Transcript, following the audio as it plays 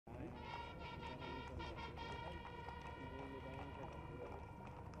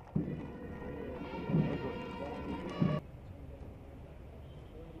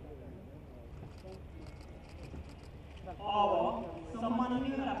अब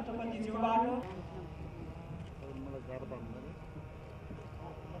सम्माननीय राष्ट्रपतिज्यूबाट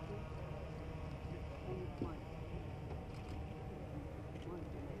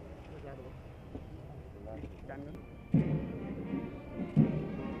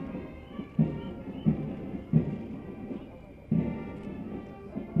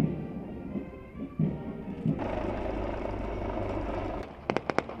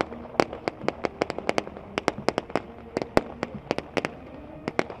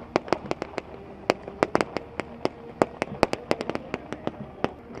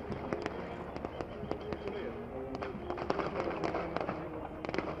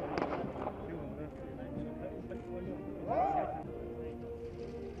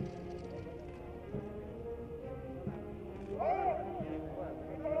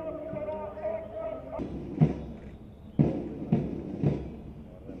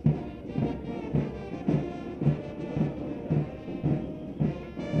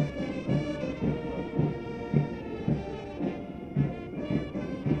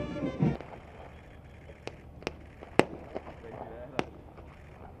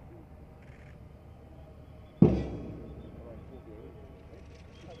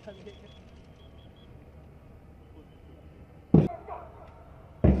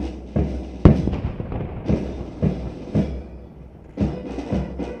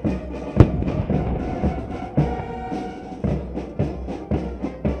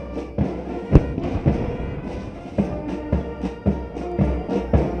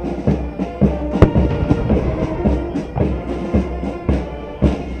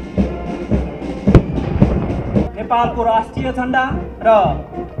नेपालको राष्ट्रिय झण्डा र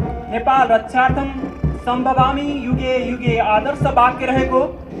नेपाल रक्षार्थम सम्भवामी युगे युगे आदर्श वाक्य रहेको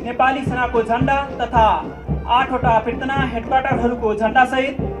नेपाली सेनाको झण्डा तथा 8वटा पृतना हेडक्वार्टरहरूको झण्डा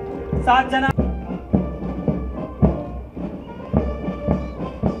सहित 7 जना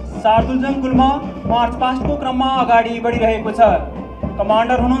शार्दुल गुल्म मार्च पास्टको क्रममा अगाडि बढिरहेको छ।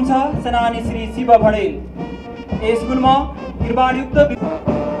 कमान्डर हुनुहुन्छ सेनानी श्री शिव भडेल। यस गुल्म निर्माणयुक्त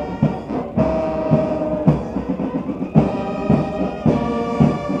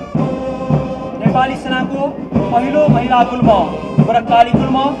नेपाली सेनाको पहिलो महिला गुल्म गोरखकाली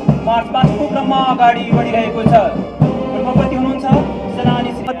गुल्म मार्च पास्टको क्रममा अगाडि बढिरहेको छ। गुल्मपति हुनुहुन्छ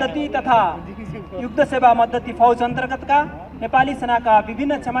सेनानी पद्धति तथा युद्ध सेवा मद्दती फौज अन्तर्गतका नेपाली सेनाका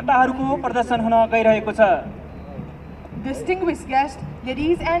विभिन्न क्षमताहरूको प्रदर्शन हुन गइरहेको छ। Distinguished guests,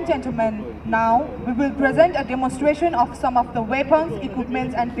 ladies and gentlemen, now we will present a demonstration of some of the weapons,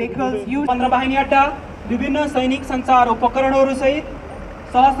 equipments and vehicles used. 15 बाहिनी अड्डा विभिन्न सैनिक संचार उपकरणहरू सहित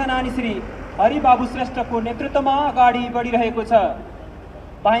सहसेनानी श्री हरिबाबु श्रेष्ठको नेतृत्वमा अगाडि बढिरहेको छ।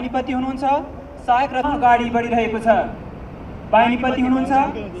 बाहिनीपति हुनुहुन्छ सहायक रथी अगाडि बढिरहेको छ। बाहिनीपति हुनुहुन्छ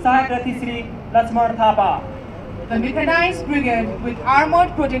सहायक रथी Shri Laxman Thapa. The mechanized brigade with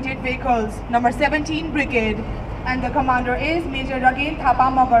armored protected vehicles, number 17 brigade, and the commander is Major Ragin Thapa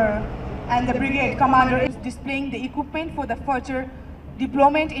Magar, and the brigade commander is displaying the equipment for the future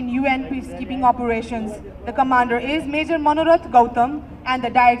deployment in UN peacekeeping operations. The commander is Major Manorath Gautam, and the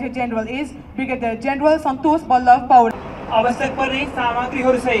Director General is Brigadier General Santosh Ballabh Paul. आवश्यक पर्ने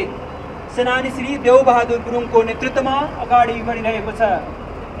सामग्रीहरू सहित सेनानी श्री देवबहादुर गुरुङको नेतृत्वमा अगाडि बढिरहेको छ।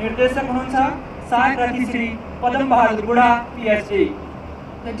 निर्देशक हुनुहुन्छ सहायक रथी श्री पदम बहादुर बुढा PhD।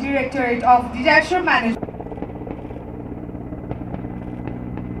 The Directorate of Disaster Management.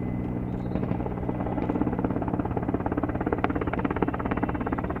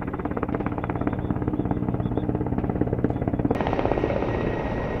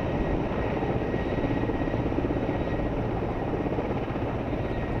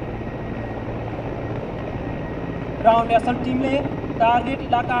 Ground acyl टिमले टार्गेट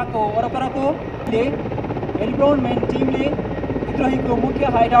इलाकाको वरपरको हेलिब्रोनमेन्ट टिमले विद्रोहीको मुख्य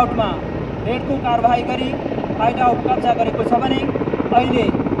हाइडआउटमा रेडको कारबाही गरी हाइडआउट कब्जा गरेको छ भने अहिले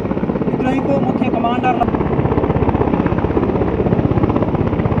विद्रोहीको मुख्य कमान्डर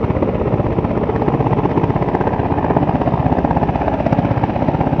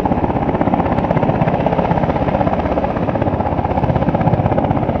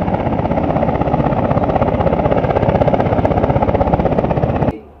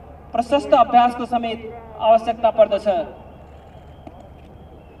प्रशस्त अभ्यासको समेत आवश्यकता पर्दछ।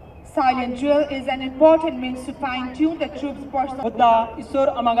 Silent drill is an important means to fine-tune the troops' personal. मुद्दा ईश्वर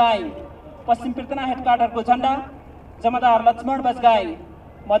अमगाई पश्चिम पृतना हेडक्वार्टरको झण्डा जमादार लक्ष्मण बजगाई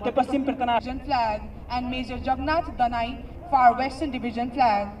मध्य पश्चिम पृतना flag and Major Jagannath Danai Far Western Division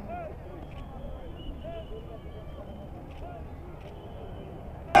flag.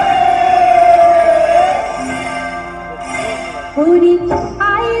 होरी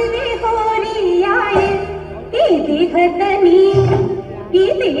आइले होरी आए देहतनी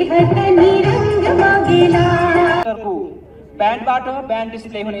रंग मगेला ब्यान्डबाट ब्यान्ड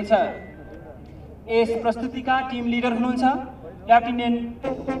डिस्प्ले हुनेछ। यस प्रस्तुतिका टिम लिडर हुनुहुन्छ lieutenant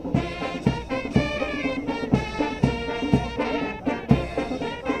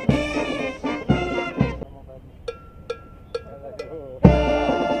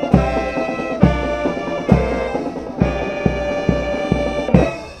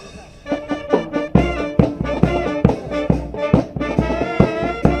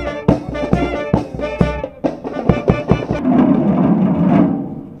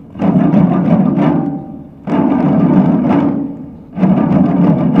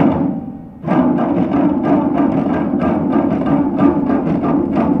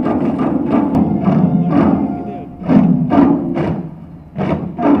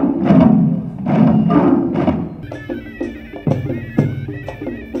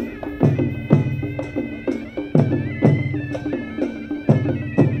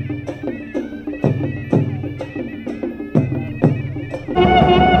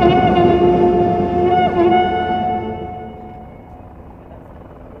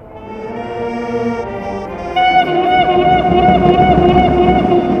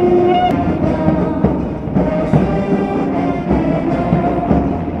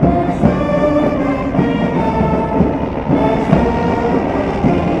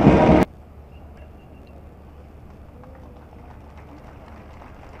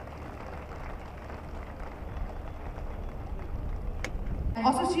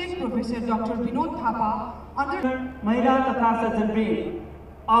Associate Professor Dr. Vinod Thapa under महिला तथा सर्जनरी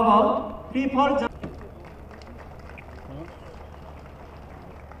अब फ्री फर